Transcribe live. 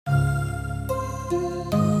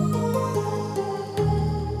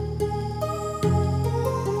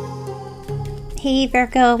Hey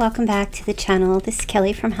Virgo, welcome back to the channel. This is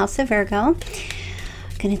Kelly from House of Virgo. I'm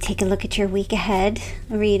going to take a look at your week ahead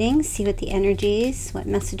reading, see what the energies, what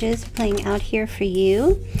messages are playing out here for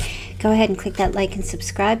you. Go ahead and click that like and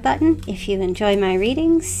subscribe button if you enjoy my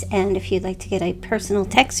readings, and if you'd like to get a personal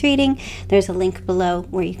text reading, there's a link below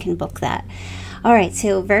where you can book that. All right,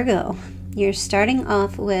 so Virgo, you're starting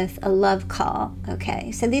off with a love call.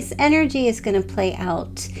 Okay, so this energy is going to play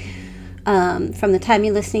out from the time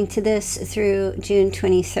you're listening to this through June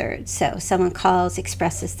 23rd. So someone calls,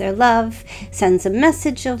 expresses their love, sends a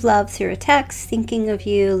message of love through a text, thinking of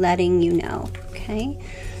you, letting you know. Okay.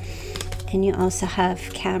 And you also have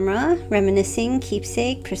camera, reminiscing,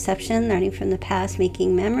 keepsake, perception, learning from the past,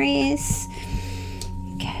 making memories.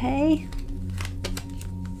 Okay.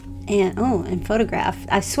 And oh, and photograph.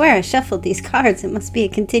 I swear I shuffled these cards. It must be a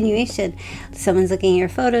continuation. Someone's looking at your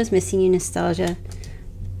photos, missing you, nostalgia.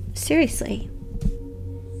 Seriously,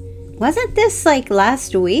 wasn't this like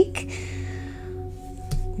last week?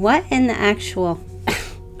 What in the actual?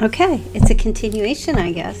 Okay, it's a continuation,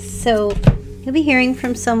 I guess. So you'll be hearing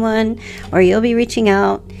from someone, or you'll be reaching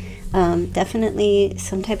out. Definitely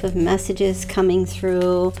some type of messages coming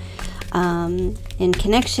through in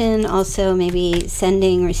connection. Also maybe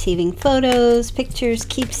sending, receiving photos, pictures,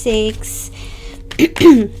 keepsakes.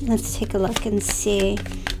 Let's take a look and see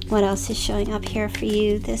what else is showing up here for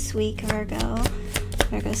you this week, Virgo.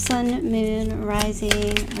 Virgo, Sun, Moon,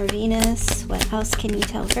 Rising, or Venus. What else can you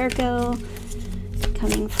tell Virgo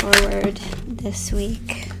coming forward this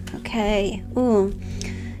week? Okay. Ooh.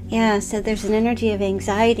 Yeah, so there's an energy of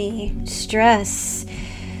anxiety, stress,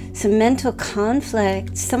 some mental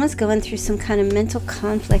conflict. Someone's going through some kind of mental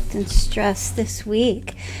conflict and stress this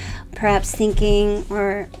week. Perhaps thinking,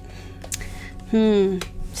 or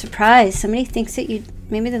surprise, somebody thinks that you,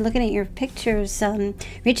 maybe they're looking at your pictures,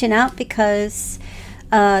 reaching out because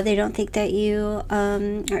they don't think that you are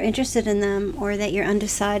interested in them, or that you're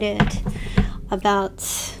undecided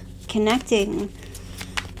about connecting.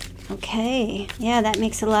 Okay, yeah, that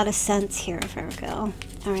makes a lot of sense here, Virgo.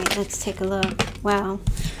 All right, let's take a look. Wow.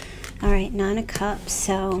 All right, 9 of Cups.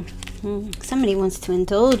 So somebody wants to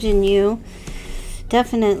indulge in you.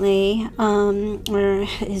 Definitely, or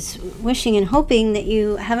is wishing and hoping that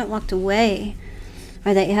you haven't walked away,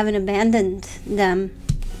 or that you haven't abandoned them.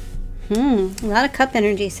 A lot of cup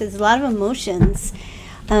energy, so there's a lot of emotions.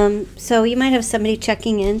 So you might have somebody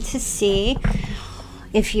checking in to see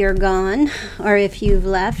if you're gone, or if you've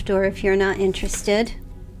left, or if you're not interested.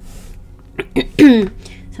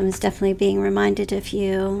 Someone's definitely being reminded of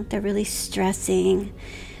you. They're really stressing.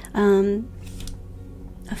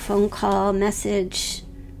 A phone call, message.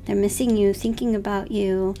 They're missing you, thinking about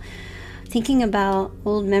you, thinking about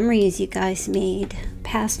old memories you guys made,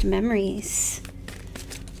 past memories.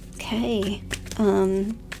 Okay.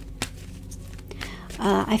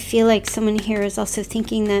 I feel like someone here is also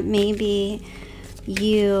thinking that maybe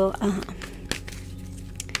you,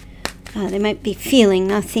 they might be feeling,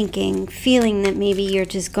 not thinking, feeling that maybe you're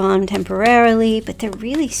just gone temporarily, but they're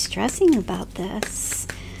really stressing about this.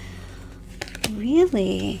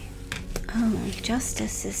 Really? Oh,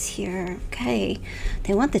 justice is here. Okay.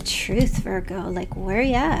 They want the truth, Virgo. Like, where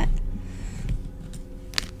you at?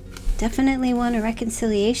 Definitely want a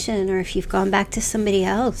reconciliation, or if you've gone back to somebody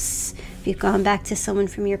else, if you've gone back to someone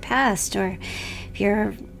from your past, or if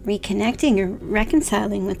you're reconnecting or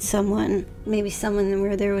reconciling with someone, maybe someone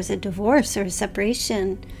where there was a divorce or a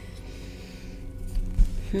separation.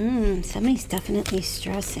 Somebody's definitely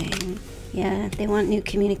stressing. Yeah, they want new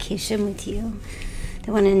communication with you.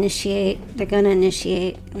 They want to initiate, they're going to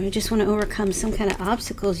initiate, or just want to overcome some kind of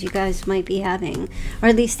obstacles you guys might be having, or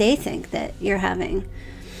at least they think that you're having.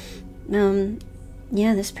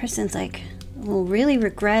 Yeah, this person's like, will really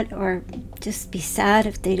regret or just be sad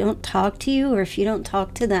if they don't talk to you, or if you don't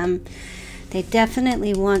talk to them. They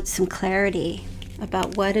definitely want some clarity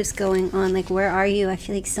about what is going on. Like, where are you? I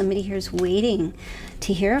feel like somebody here is waiting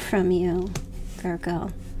to hear from you,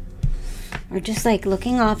 Virgo. Or just like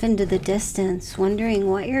looking off into the distance, wondering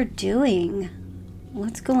what you're doing.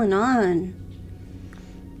 What's going on?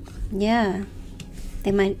 Yeah.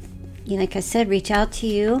 They might, like I said, reach out to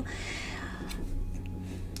you.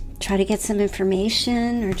 Try to get some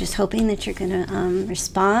information, or just hoping that you're going to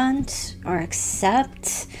respond or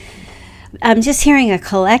accept. I'm just hearing a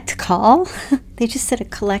collect call. They just said a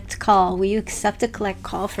collect call. Will you accept a collect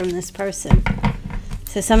call from this person?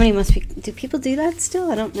 So somebody must be, do people do that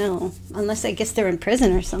still? I don't know. Unless I guess they're in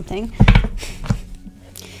prison or something.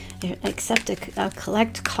 Accept a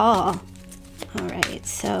collect call. All right,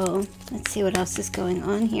 so let's see what else is going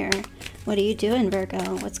on here. What are you doing,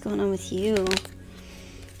 Virgo? What's going on with you?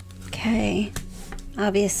 Okay.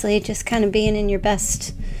 obviously. Just kind of being in your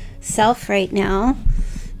best self right now.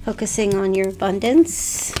 Focusing on your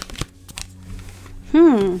abundance.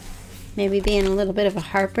 Maybe being a little bit of a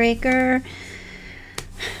heartbreaker.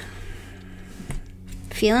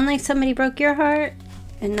 Feeling like somebody broke your heart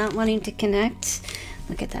and not wanting to connect.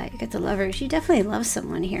 Look at that. You got the Lovers. You definitely love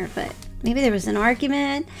someone here, but maybe there was an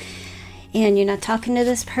argument and you're not talking to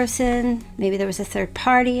this person. Maybe there was a third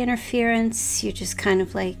party interference. You're just kind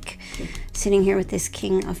of like sitting here with this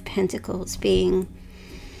King of Pentacles, looking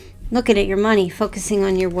at your money, focusing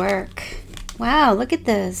on your work. Wow, look at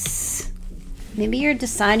this. Maybe you're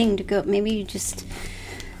deciding to go,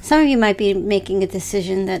 some of you might be making a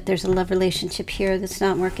decision that there's a love relationship here that's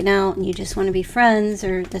not working out and you just want to be friends,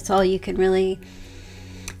 or that's all you can really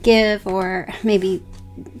give, or maybe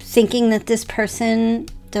thinking that this person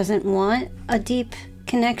doesn't want a deep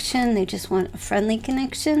connection, they just want a friendly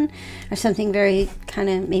connection or something very kind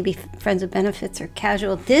of maybe friends with benefits or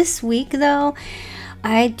casual. This week though,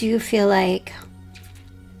 I do feel like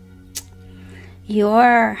you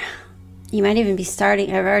might even be starting,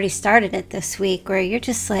 I've already started it this week, where you're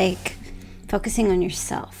just like focusing on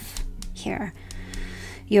yourself here.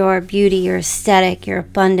 Your beauty, your aesthetic, your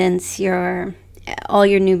abundance, all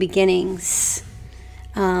your new beginnings.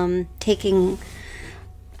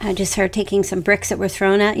 I just heard taking some bricks that were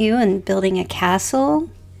thrown at you and building a castle.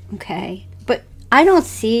 Okay. But I don't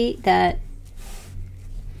see that.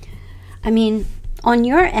 I mean, on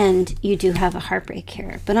your end, you do have a heartbreak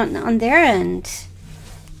here. But on their end,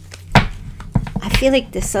 I feel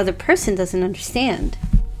like this other person doesn't understand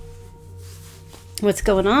what's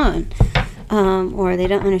going on. Or they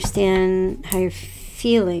don't understand how you're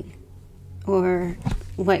feeling or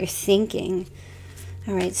what you're thinking.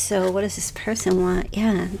 All right, so what does this person want?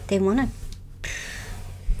 Yeah, they love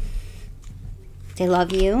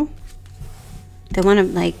you. They want to,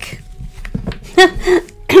 like,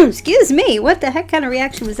 excuse me, what the heck kind of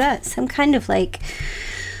reaction was that? Some kind of, like,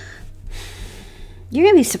 you're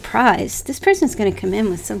going to be surprised. This person's going to come in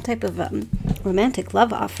with some type of romantic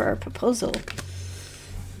love offer or proposal.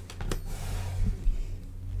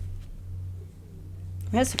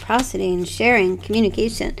 Reciprocity and sharing,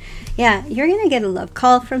 communication. Yeah, you're going to get a love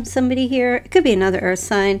call from somebody here. It could be another earth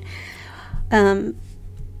sign.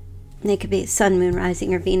 They could be Sun, Moon,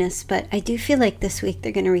 Rising, or Venus. But I do feel like this week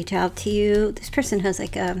they're going to reach out to you. This person has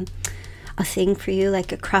like a thing for you,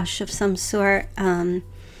 like a crush of some sort. They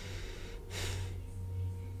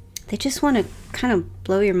just want to kind of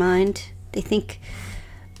blow your mind. They think,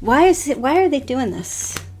 why are they doing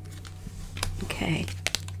this? Okay.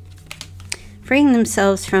 Freeing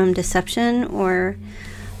themselves from deception or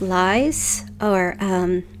lies, or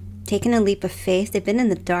taking a leap of faith. They've been in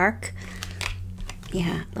the dark.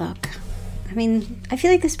 Yeah, look. I mean, I feel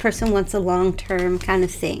like this person wants a long-term kind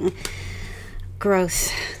of thing.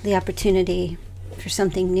 Growth, the opportunity for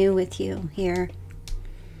something new with you here.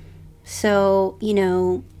 So, you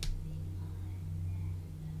know,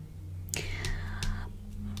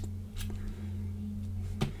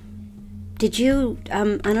 did you, I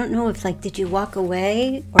don't know if, like, did you walk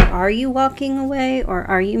away, or are you walking away, or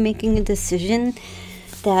are you making a decision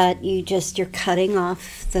that you're cutting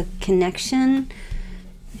off the connection?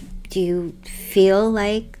 Do you feel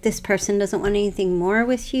like this person doesn't want anything more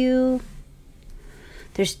with you?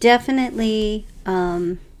 There's definitely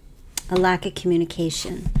a lack of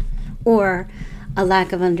communication or a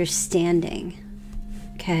lack of understanding,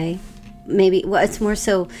 okay? Maybe, well, it's more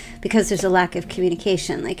so because there's a lack of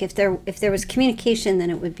communication. Like if there was communication, then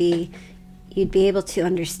it would be, you'd be able to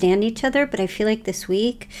understand each other. But I feel like this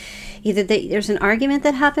week, either there's an argument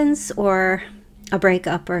that happens or a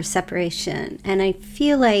breakup or a separation. And I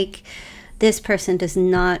feel like this person does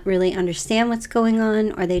not really understand what's going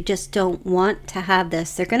on, or they just don't want to have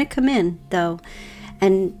this. They're going to come in though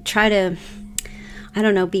and try to, I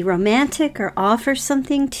don't know, be romantic or offer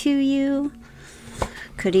something to you.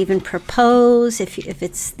 Could even propose if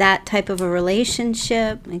it's that type of a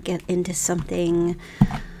relationship, and get into something.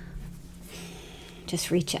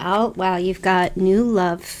 Just reach out. Wow, you've got new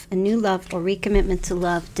love, a new love or recommitment to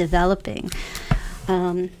love developing.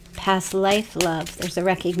 Past life love. There's a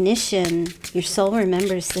recognition. Your soul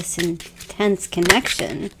remembers this intense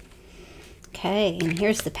connection. Okay, and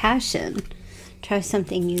here's the passion. Try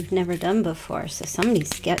something you've never done before. So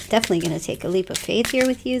somebody's definitely going to take a leap of faith here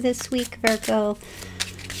with you this week, Virgo.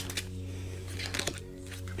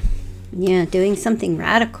 Yeah, doing something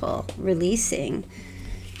radical, releasing,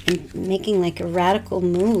 and making like a radical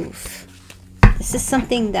move. This is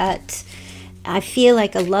something that I feel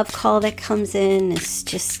like a love call that comes in is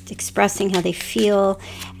just expressing how they feel,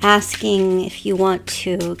 asking if you want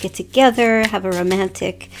to get together, have a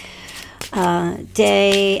romantic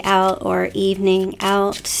day out or evening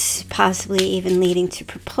out, possibly even leading to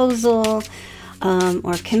proposal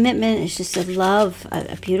or commitment. It's just a love,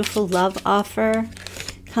 a beautiful love offer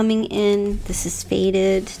coming in. This is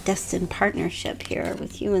fated, destined partnership here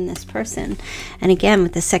with you and this person. And again,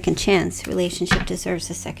 with the second chance, relationship deserves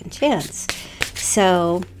a second chance.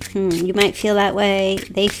 So you might feel that way.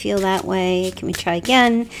 They feel that way. Can we try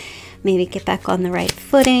again? Maybe get back on the right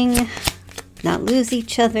footing, not lose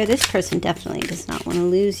each other. This person definitely does not want to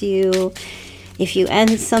lose you. If you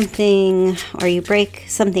end something or you break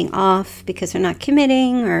something off because they're not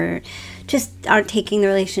committing or just aren't taking the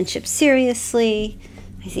relationship seriously,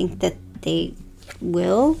 I think that they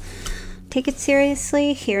will take it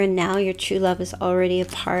seriously. Here and now, your true love is already a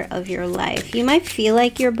part of your life. You might feel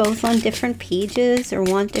like you're both on different pages or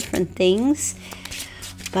want different things,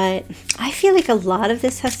 but I feel like a lot of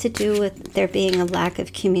this has to do with there being a lack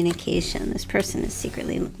of communication. This person is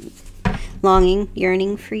secretly longing,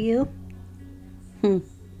 yearning for you.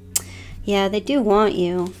 Yeah, they do want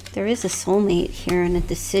you. There is a soulmate here and a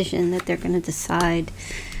decision that they're going to decide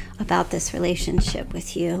about this relationship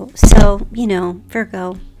with you. So, you know,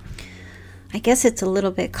 Virgo, I guess it's a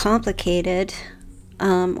little bit complicated,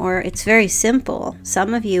 or it's very simple.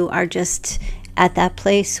 Some of you are just at that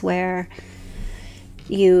place where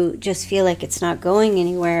you just feel like it's not going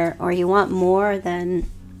anywhere, or you want more than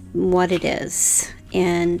what it is.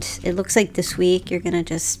 And it looks like this week you're going to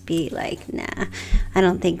just be like, nah, I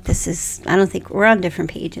don't think we're on different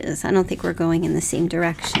pages. I don't think we're going in the same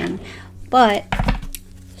direction. But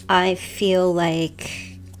I feel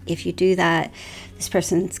like if you do that, this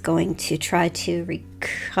person's going to try to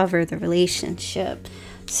recover the relationship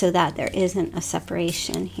so that there isn't a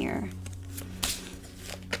separation here.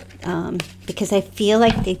 Because I feel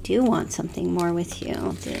like they do want something more with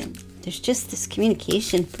you. There's just this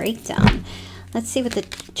communication breakdown. Let's see what the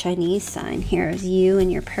Chinese sign here is. You and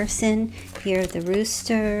your person. Year of the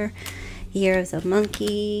rooster. Year of the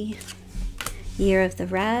monkey. Year of the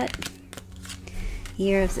rat.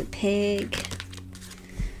 Year of the pig.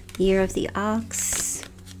 Year of the ox.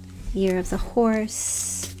 Year of the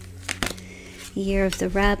horse. Year of the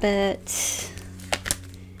rabbit.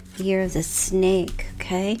 Year of the snake.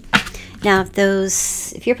 Okay. Now,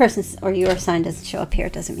 if your person's or your sign doesn't show up here,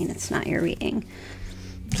 it doesn't mean it's not your reading.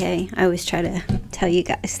 Okay. I always try to tell you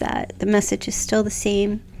guys that the message is still the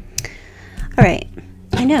same. All right.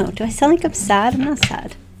 I know. Do I sound like I'm sad? I'm not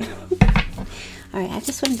sad. All right. I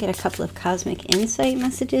just want to get a couple of cosmic insight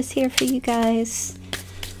messages here for you guys.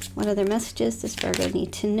 What other messages does Virgo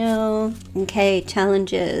need to know? Okay,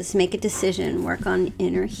 challenges. Make a decision. Work on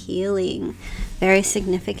inner healing. Very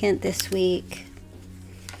significant this week.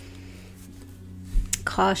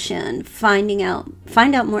 Caution. Find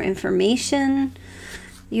out more information.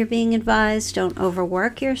 You're being advised. Don't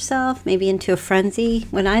overwork yourself. Maybe into a frenzy.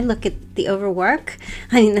 When I look at the overwork,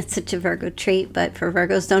 I mean, that's such a Virgo trait, but for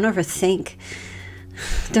Virgos, don't overthink.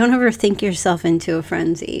 Don't overthink yourself into a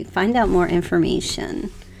frenzy. Find out more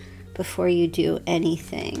information before you do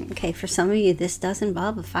anything. Okay, for some of you, this does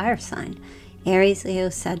involve a fire sign. Aries, Leo,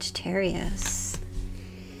 Sagittarius.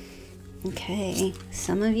 Okay,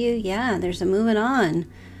 some of you, yeah, there's a moving on.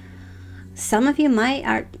 Some of you like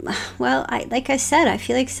I said, I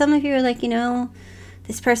feel like some of you are like, you know,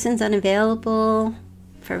 this person's unavailable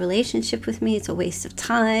for a relationship with me. It's a waste of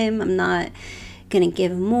time. I'm not going to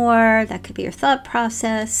give more. That could be your thought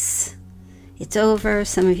process. It's over.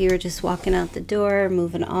 Some of you are just walking out the door,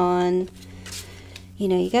 moving on. You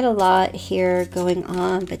know, you got a lot here going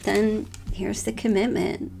on, but then here's the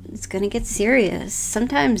commitment. It's going to get serious.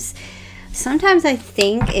 Sometimes I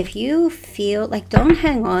think if you feel like, don't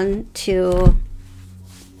hang on to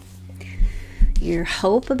your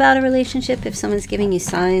hope about a relationship if someone's giving you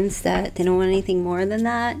signs that they don't want anything more than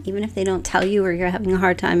that, even if they don't tell you or you're having a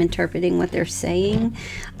hard time interpreting what they're saying.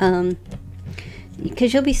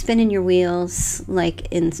 Because you'll be spinning your wheels like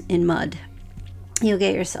in mud. You'll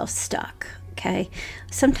get yourself stuck, okay?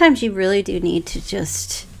 Sometimes you really do need to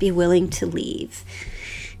just be willing to leave.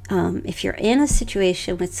 If you're in a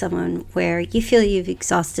situation with someone where you feel you've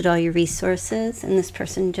exhausted all your resources and this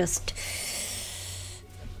person just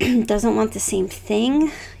doesn't want the same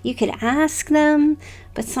thing, you could ask them,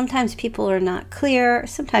 but sometimes people are not clear.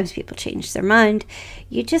 Sometimes people change their mind.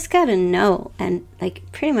 You just got to know and like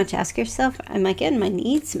pretty much ask yourself, am I getting my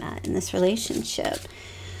needs met in this relationship?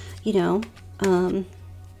 You know, and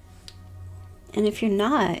if you're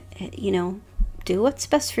not, you know, do what's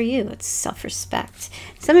best for you. It's self-respect.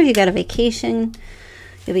 Some of you got a vacation.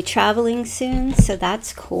 You'll be traveling soon, so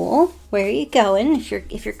that's cool. Where are you going? If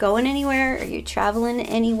you're going anywhere or you're traveling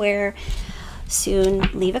anywhere, soon.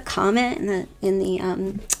 Leave a comment in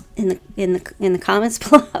the comments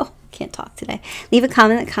below. Can't talk today. Leave a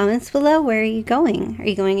comment in the comments below. Where are you going? Are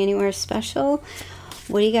you going anywhere special?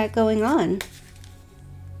 What do you got going on?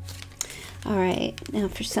 All right, now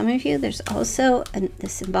for some of you, there's also,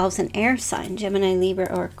 this involves an air sign, Gemini,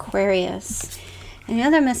 Libra, or Aquarius. And the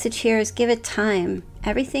other message here is give it time.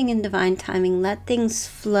 Everything in divine timing. Let things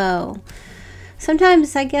flow.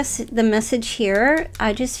 Sometimes, I guess, the message here,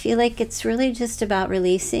 I just feel like it's really just about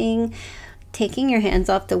releasing, taking your hands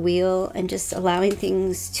off the wheel, and just allowing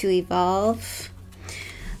things to evolve.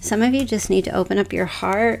 Some of you just need to open up your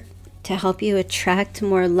heart to help you attract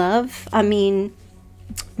more love. I mean,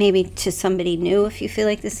 maybe to somebody new if you feel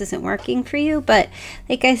like this isn't working for you. But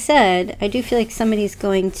like I said, I do feel like somebody's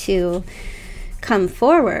going to come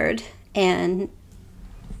forward and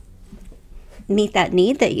meet that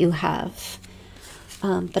need that you have.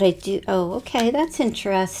 But I do, oh, okay, that's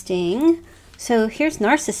interesting. So here's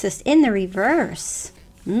narcissist in the reverse.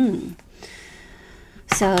 So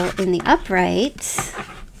in the upright,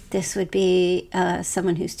 this would be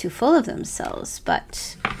someone who's too full of themselves.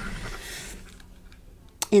 But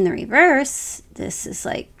in the reverse, this is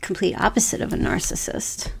like complete opposite of a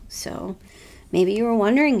narcissist. So maybe you were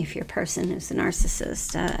wondering if your person is a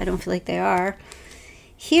narcissist. I don't feel like they are.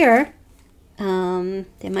 Here,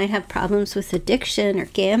 they might have problems with addiction or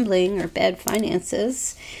gambling or bad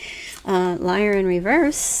finances. Liar in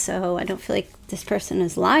reverse, so I don't feel like this person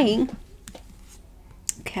is lying.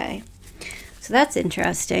 Okay, so that's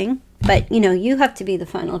interesting. But, you know, you have to be the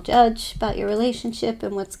final judge about your relationship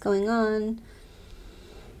and what's going on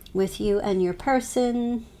with you and your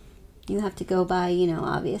person. You have to go by, you know,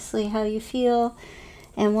 obviously how you feel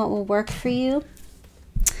and what will work for you.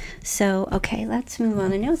 So, okay, let's move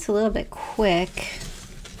on. I know it's a little bit quick,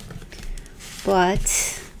 but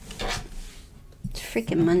it's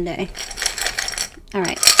freaking Monday. All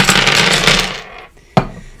right.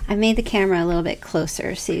 I made the camera a little bit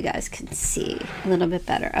closer so you guys can see a little bit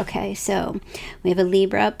better. Okay, so we have a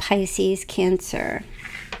Libra, Pisces, Cancer.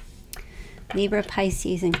 Libra,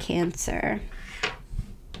 Pisces, and Cancer.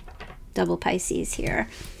 Double Pisces here.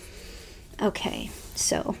 Okay,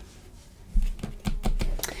 so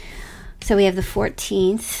we have the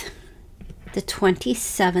 14th, the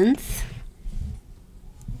 27th.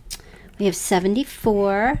 We have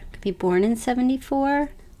 74. Could be born in 74,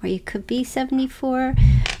 or you could be 74.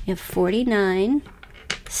 You have 49,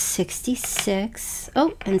 66,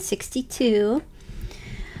 oh, and 62.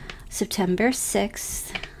 September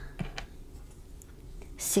 6th.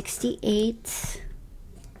 68,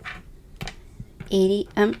 80,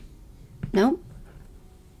 nope,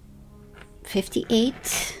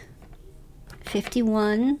 58,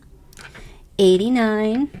 51,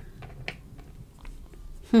 89,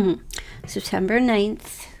 September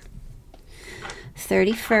 9th,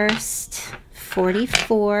 31st,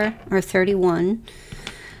 44, or 31,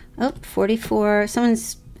 oh, 44,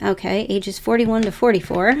 someone's, okay, ages 41 to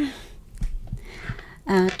 44,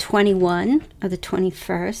 21 of the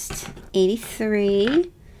 21st,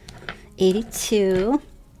 83, 82,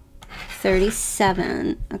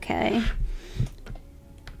 37, okay.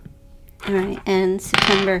 All right, and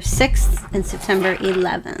September 6th and September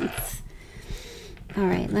 11th. All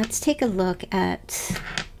right, let's take a look at,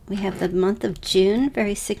 we have the month of June,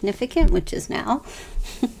 very significant, which is now.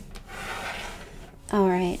 All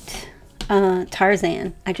right,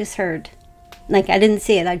 Tarzan, I just heard. Like, I didn't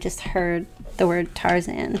see it, I just heard the word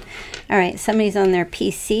Tarzan. All right, somebody's on their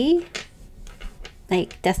PC,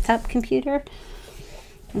 like desktop computer.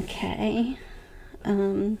 Okay.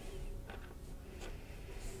 All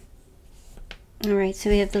right, so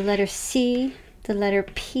we have the letter C, the letter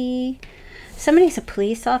P. Somebody's a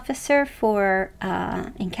police officer for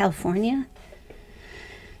in California.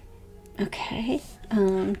 Okay.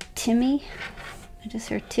 Timmy. I just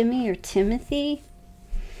heard Timmy or Timothy.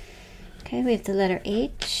 Okay, we have the letter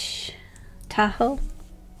H. Tahoe.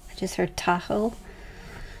 I just heard Tahoe.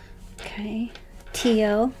 Okay.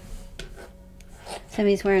 T-O.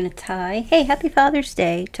 Somebody's wearing a tie. Hey, happy Father's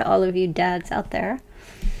Day to all of you dads out there.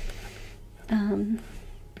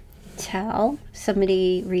 Towel.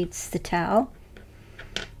 Somebody reads the towel.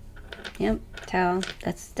 Yep, towel.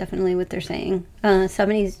 That's definitely what they're saying.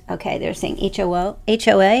 Somebody's, okay, they're saying HOA,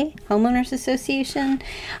 Homeowners Association.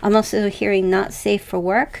 I'm also hearing not safe for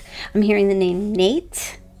work. I'm hearing the name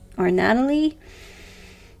Nate or Natalie.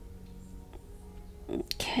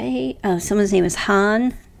 Okay, someone's name is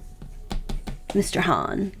Han. Mr.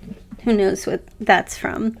 Han. Who knows what that's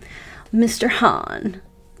from? Mr. Han.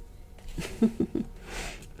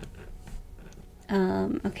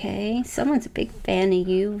 Okay, someone's a big fan of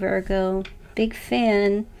you, Virgo. Big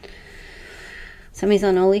fan. Somebody's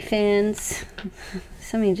on OnlyFans.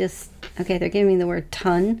 Somebody just, okay, they're giving me the word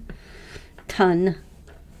ton. Ton.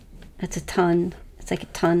 That's a ton. It's like a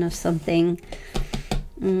ton of something.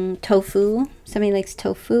 Tofu. Somebody likes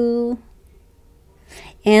tofu.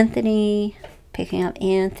 Anthony. Picking up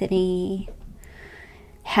Anthony.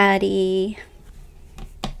 Hattie.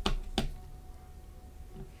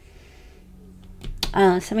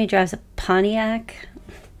 Somebody drives a Pontiac.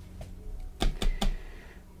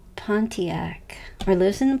 Pontiac. Or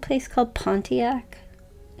lives in a place called Pontiac.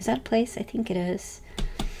 Is that a place? I think it is.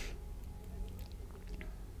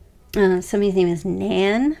 Somebody's name is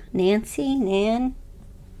Nan. Nancy. Nan.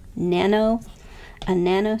 Nano. A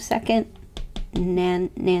nanosecond.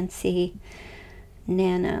 Nancy.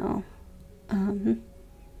 Nano.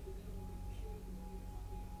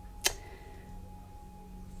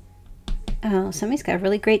 Oh, somebody's got a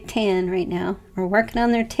really great tan right now. Or working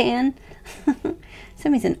on their tan.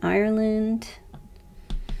 Somebody's in Ireland.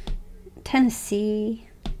 Tennessee.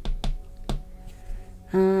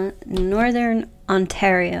 Northern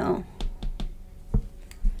Ontario.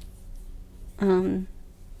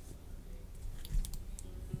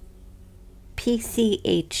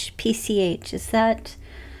 PCH, is that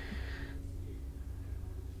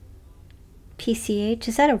PCH?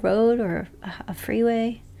 Is that a road or a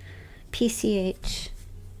freeway? PCH.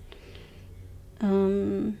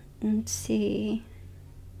 Let's see.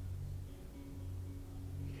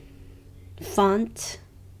 Font.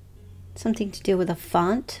 Something to do with a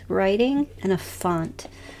font, writing, and a font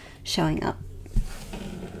showing up.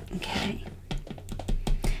 Okay.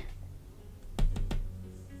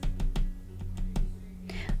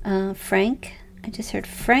 Frank. I just heard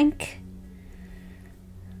Frank.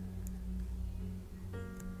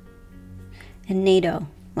 And NATO.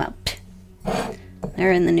 Well,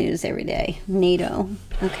 they're in the news every day. NATO.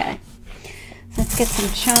 Okay. Let's get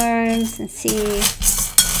some charms and see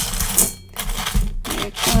what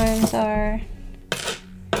your charms are.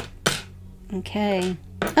 Okay.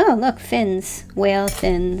 Oh, look, fins. Whale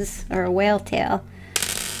fins, or a whale tail.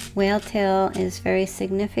 Whale tail is very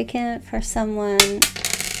significant for someone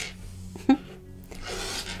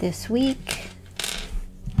this week.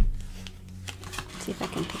 Let's see if I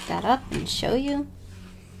can pick that up and show you.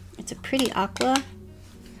 It's a pretty aqua.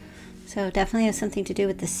 So definitely has something to do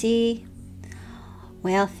with the sea.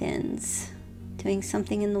 Whale fins. Doing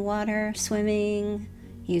something in the water, swimming,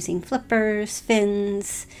 using flippers,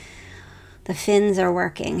 fins. The fins are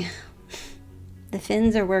working. The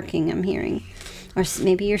fins are working, I'm hearing. Or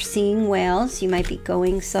maybe you're seeing whales. You might be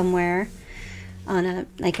going somewhere on a,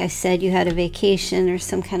 like I said, you had a vacation or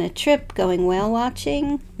some kind of trip going whale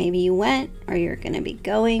watching. Maybe you went, or you're going to be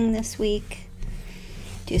going this week.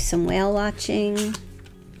 Do some whale watching.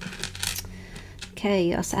 Okay,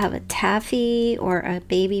 you also have a taffy or a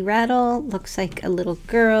baby rattle. Looks like a little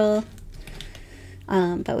girl.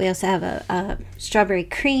 But we also have a strawberry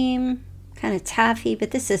cream, kind of taffy.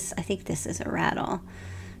 But this is, I think this is a rattle.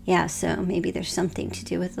 Yeah, so maybe there's something to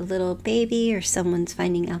do with a little baby, or someone's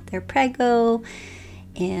finding out their prego.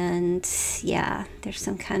 And yeah, there's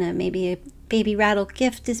some kind of, maybe a baby rattle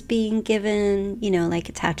gift is being given, you know, like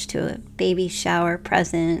attached to a baby shower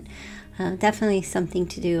present. Definitely something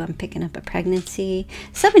to do. I'm picking up a pregnancy.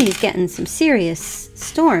 Somebody's getting some serious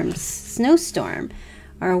storms, snowstorm,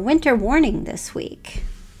 or a winter warning this week.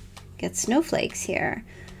 Get snowflakes here.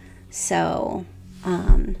 So,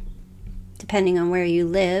 depending on where you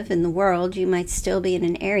live in the world, you might still be in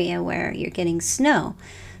an area where you're getting snow.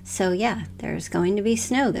 So yeah, there's going to be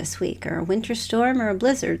snow this week, or a winter storm, or a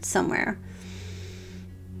blizzard somewhere.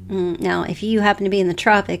 Now, if you happen to be in the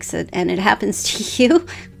tropics and it happens to you,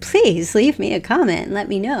 please leave me a comment and let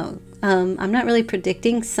me know. I'm not really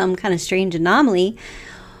predicting some kind of strange anomaly,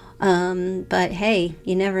 but hey,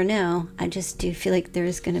 you never know. I just do feel like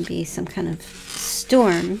there's going to be some kind of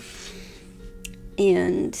storm.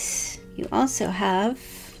 And you also have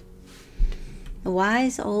the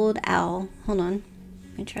wise old owl. Hold on.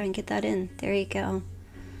 Let me try and get that in. There you go.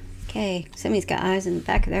 Okay, somebody's got eyes in the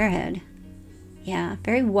back of their head. Yeah,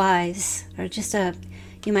 very wise. Or just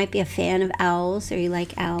you might be a fan of owls, or you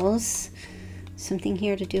like owls. Something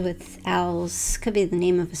here to do with owls. Could be the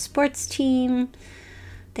name of a sports team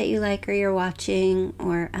that you like or you're watching.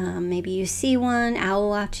 Or maybe you see one, owl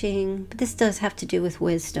watching. But this does have to do with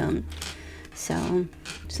wisdom. So,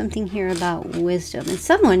 something here about wisdom. And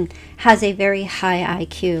someone has a very high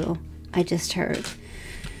IQ, I just heard.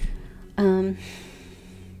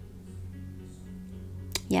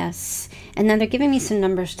 Yes. And then they're giving me some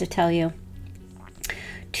numbers to tell you.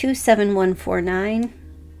 27149,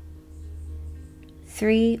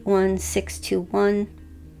 31621,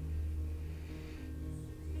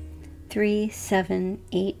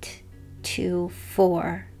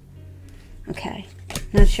 3784. Okay,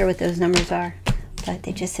 not sure what those numbers are, but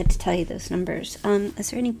they just said to tell you those numbers.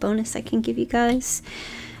 Is there any bonus I can give you guys?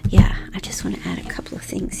 Yeah, I just want to add a couple of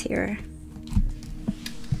things here.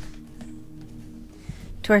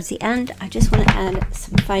 Towards the end, I just want to add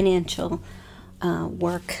some financial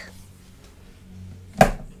work.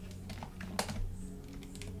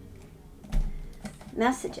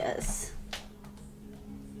 Messages.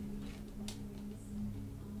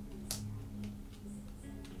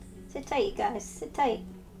 Sit tight, you guys. Sit tight.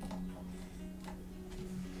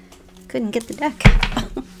 Couldn't get the deck.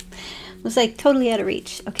 Was like totally out of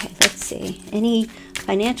reach. Okay, let's see. Any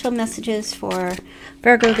financial messages for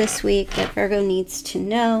Virgo this week that Virgo needs to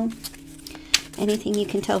know? Anything you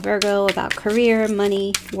can tell Virgo about career,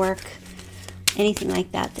 money, work, anything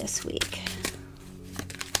like that this week?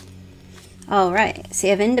 All right, so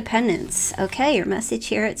you have independence. Okay, your message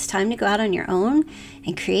here, it's time to go out on your own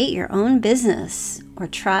and create your own business or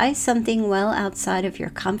try something well outside of your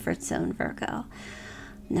comfort zone, Virgo.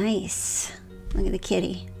 Nice. Look at the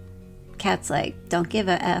kitty. Cat's like, don't give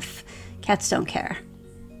a F. Cats don't care.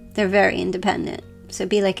 They're very independent. So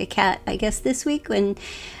be like a cat, I guess, this week when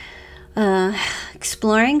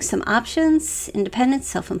exploring some options, independence,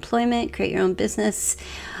 self-employment, create your own business,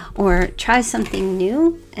 or try something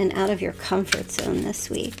new and out of your comfort zone this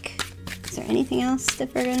week. Is there anything else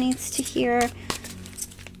that Virgo needs to hear?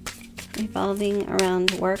 Revolving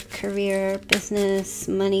around work, career, business,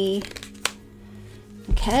 money.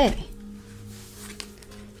 Okay.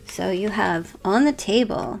 So you have on the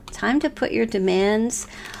table, time to put your demands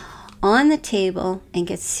on the table and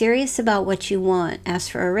get serious about what you want.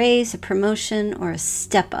 Ask for a raise, a promotion, or a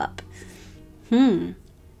step up.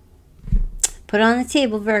 Put it on the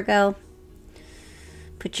table, Virgo.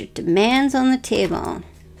 Put your demands on the table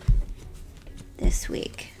this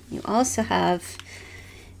week. You also have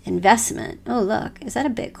investment. Oh, look. Is that a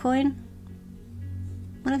Bitcoin?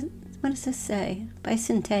 What does this say?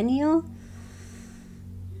 Bicentennial?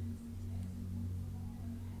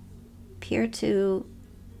 Peer to...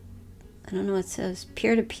 I don't know what it says.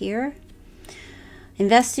 Peer-to-peer?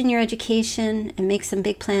 Invest in your education and make some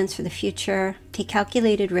big plans for the future. Take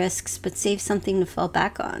calculated risks, but save something to fall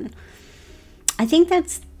back on. I think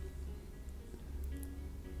that's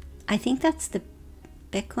the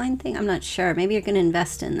Bitcoin thing. I'm not sure. Maybe you're going to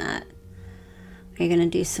invest in that. Or you're going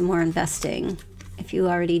to do some more investing. If you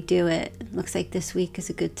already do it, it looks like this week is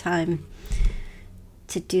a good time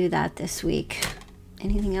to do that this week.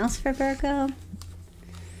 Anything else for Virgo?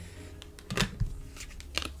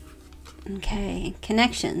 Okay,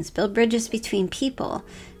 connections. Build bridges between people.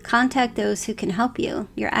 Contact those who can help you.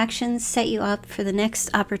 Your actions set you up for the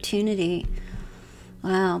next opportunity.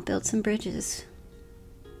 Wow, build some bridges.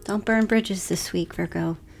 Don't burn bridges this week,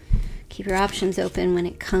 Virgo. Keep your options open when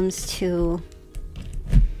it comes to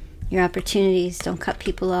your opportunities. Don't cut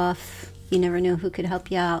people off. You never know who could help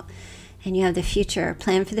you out. And you have the future.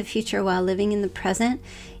 Plan for the future while living in the present.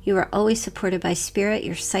 You are always supported by spirit.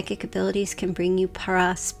 Your psychic abilities can bring you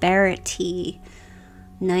prosperity.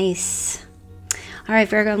 Nice. All right,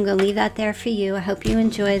 Virgo, I'm going to leave that there for you. I hope you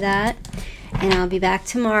enjoy that. And I'll be back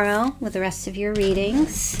tomorrow with the rest of your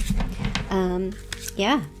readings.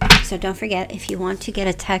 Yeah. So don't forget, if you want to get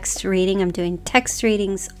a text reading, I'm doing text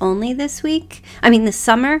readings only this week. This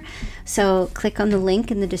summer. So click on the link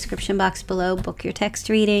in the description box below. Book your text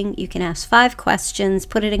reading. You can ask 5 questions.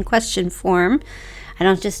 Put it in question form. I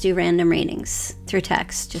don't just do random readings through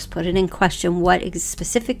text. Just put it in question what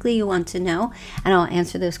specifically you want to know. And I'll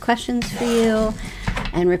answer those questions for you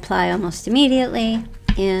and reply almost immediately.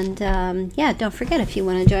 And yeah, don't forget, if you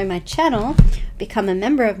want to join my channel, become a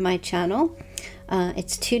member of my channel.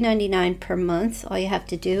 It's $2.99 per month. All you have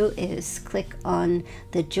to do is click on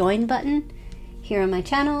the join button here on my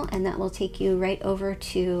channel, and that will take you right over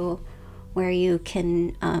to where you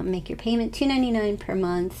can make your payment. $2.99 per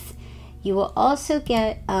month. You will also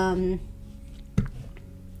get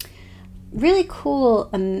really cool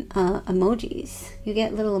emojis. You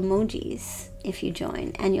get little emojis if you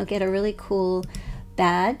join, and you'll get a really cool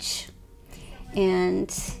badge,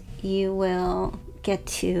 and you will get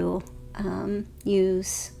to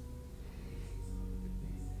use...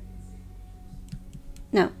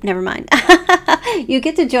 No, never mind. You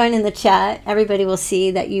get to join in the chat. Everybody will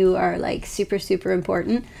see that you are like super, super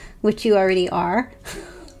important, which you already are,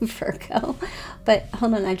 Virgo. But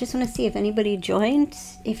hold on, I just want to see if anybody joined.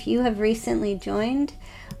 If you have recently joined,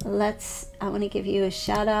 I want to give you a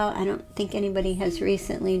shout out. I don't think anybody has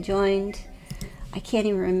recently joined. I can't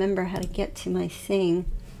even remember how to get to my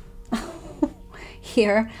thing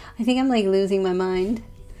here. I think I'm like losing my mind.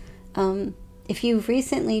 if you've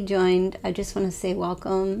recently joined, I just want to say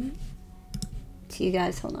welcome to you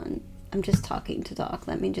guys. Hold on. I'm just talking to talk.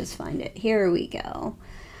 Let me just find it. Here we go.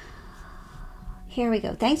 Here we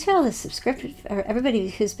go. Thanks for all the subscription, or everybody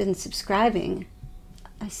who's been subscribing.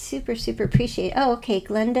 I super, super appreciate it. Oh, okay.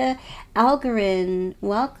 Glenda Algarin,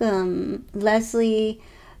 welcome. Leslie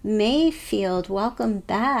Mayfield, welcome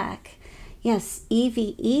back. Yes,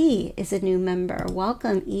 EVE is a new member.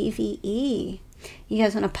 Welcome, EVE. You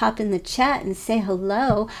guys want to pop in the chat and say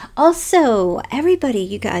hello. Also, everybody,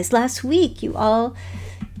 you guys, last week you all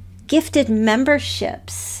gifted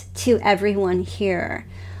memberships to everyone here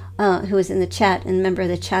who is in the chat and member of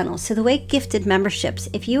the channel. So the way gifted memberships,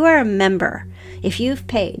 if you are a member, if you've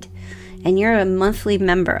paid and you're a monthly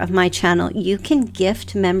member of my channel, you can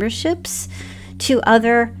gift memberships to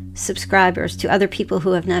other subscribers, to other people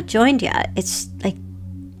who have not joined yet. It's like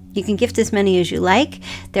you can gift as many as you like.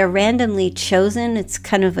 They're randomly chosen. It's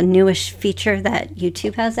kind of a newish feature that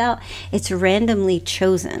YouTube has out. It's randomly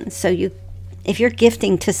chosen. So if you're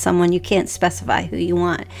gifting to someone, you can't specify who you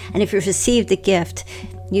want. And if you've received a gift,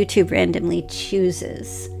 YouTube randomly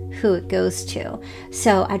chooses who it goes to.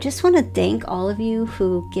 So I just want to thank all of you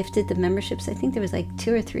who gifted the memberships. I think there was like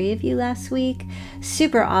 2 or 3 of you last week.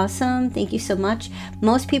 Super awesome. Thank you so much.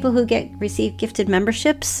 Most people who receive gifted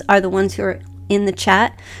memberships are the ones who are in the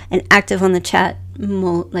chat and active on the chat,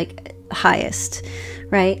 like highest,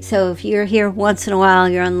 right? So if you're here once in a while,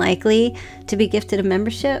 you're unlikely to be gifted a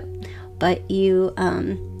membership. But you,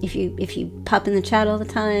 if you pop in the chat all the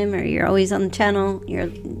time, or you're always on the channel,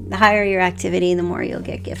 the higher your activity, the more you'll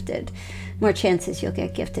get gifted, more chances you'll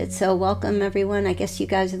get gifted. So welcome everyone. I guess you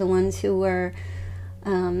guys are the ones who were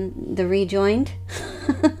the rejoined.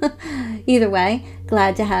 Either way,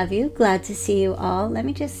 glad to have you. Glad to see you all. Let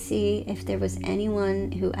me just see if there was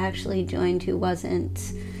anyone who actually joined who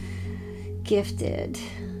wasn't gifted.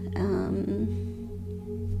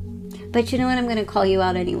 But you know what? I'm going to call you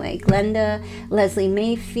out anyway. Glenda, Leslie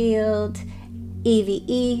Mayfield,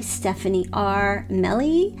 EVE, Stephanie R,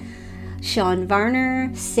 Melly, Sean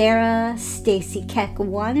Varner, Sarah, Stacy Keck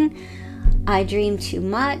 1, I Dream Too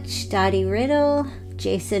Much, Dottie Riddle,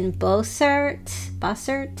 Jason Bossert,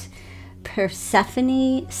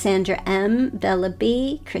 Persephone, Sandra M, Bella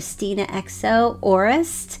B, Christina XO,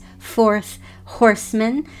 Orist, Fourth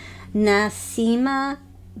Horseman, Nasima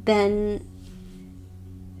Ben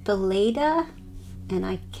Beleda, and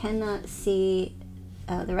I cannot see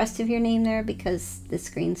the rest of your name there because the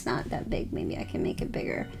screen's not that big. Maybe I can make it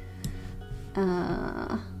bigger.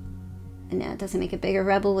 No, it doesn't make it bigger.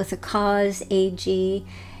 Rebel with a Cause, AG,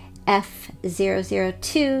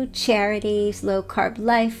 F002, Charities, Low Carb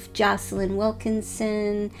Life, Jocelyn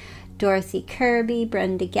Wilkinson, Dorothy Kirby,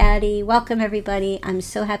 Brenda Gaddy. Welcome everybody. I'm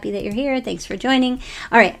so happy that you're here. Thanks for joining.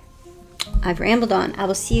 All right. I've rambled on. I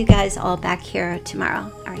will see you guys all back here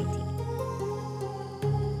tomorrow. All right.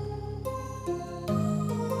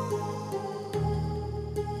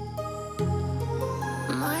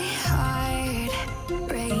 My heart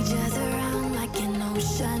rages around like an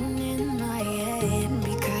ocean in my head,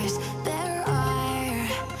 because there are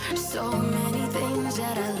so many things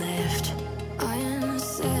that I left